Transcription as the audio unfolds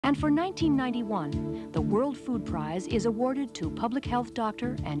And for 1991, the World Food Prize is awarded to public health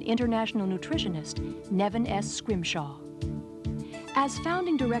doctor and international nutritionist Nevin S. Scrimshaw. As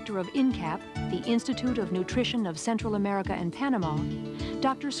founding director of INCAP, the Institute of Nutrition of Central America and Panama,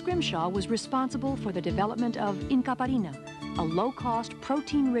 Dr. Scrimshaw was responsible for the development of Incaparina, a low-cost,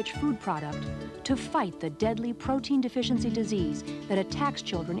 protein-rich food product to fight the deadly protein deficiency disease that attacks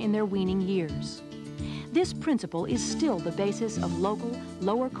children in their weaning years. This principle is still the basis of local,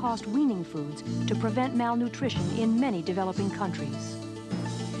 lower-cost weaning foods to prevent malnutrition in many developing countries.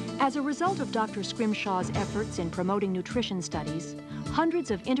 As a result of Dr. Scrimshaw's efforts in promoting nutrition studies,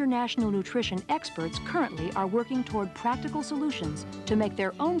 hundreds of international nutrition experts currently are working toward practical solutions to make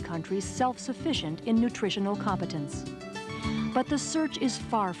their own countries self-sufficient in nutritional competence. But the search is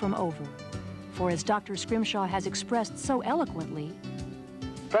far from over, for as Dr. Scrimshaw has expressed so eloquently,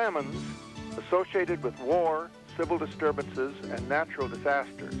 famines associated with war, civil disturbances, and natural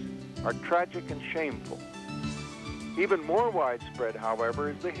disasters are tragic and shameful. Even more widespread, however,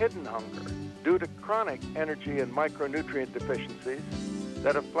 is the hidden hunger due to chronic energy and micronutrient deficiencies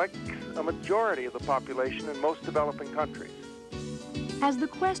that afflicts a majority of the population in most developing countries. As the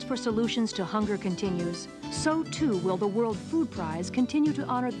quest for solutions to hunger continues, so too will the World Food Prize continue to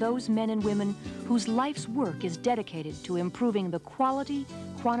honor those men and women whose life's work is dedicated to improving the quality,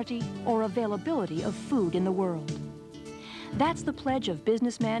 quantity, or availability of food in the world. That's the pledge of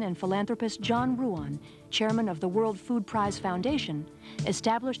businessman and philanthropist John Ruan, chairman of the World Food Prize Foundation,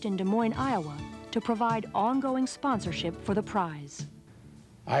 established in Des Moines, Iowa, to provide ongoing sponsorship for the prize.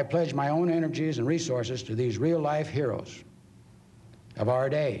 I pledge my own energies and resources to these real-life heroes of our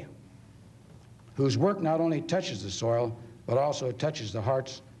day, whose work not only touches the soil, but also touches the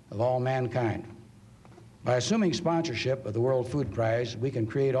hearts of all mankind. By assuming sponsorship of the World Food Prize, we can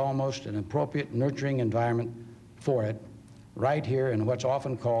create almost an appropriate, nurturing environment for it right here in what's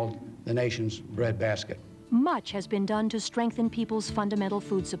often called the nation's breadbasket. Much has been done to strengthen people's fundamental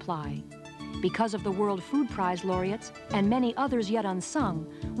food supply. Because of the World Food Prize laureates and many others yet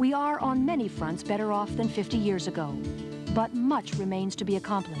unsung, we are on many fronts better off than 50 years ago. But much remains to be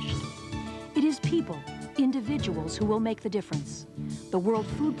accomplished. It is people, individuals, who will make the difference. The World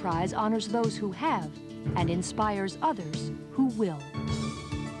Food Prize honors those who have and inspires others who will.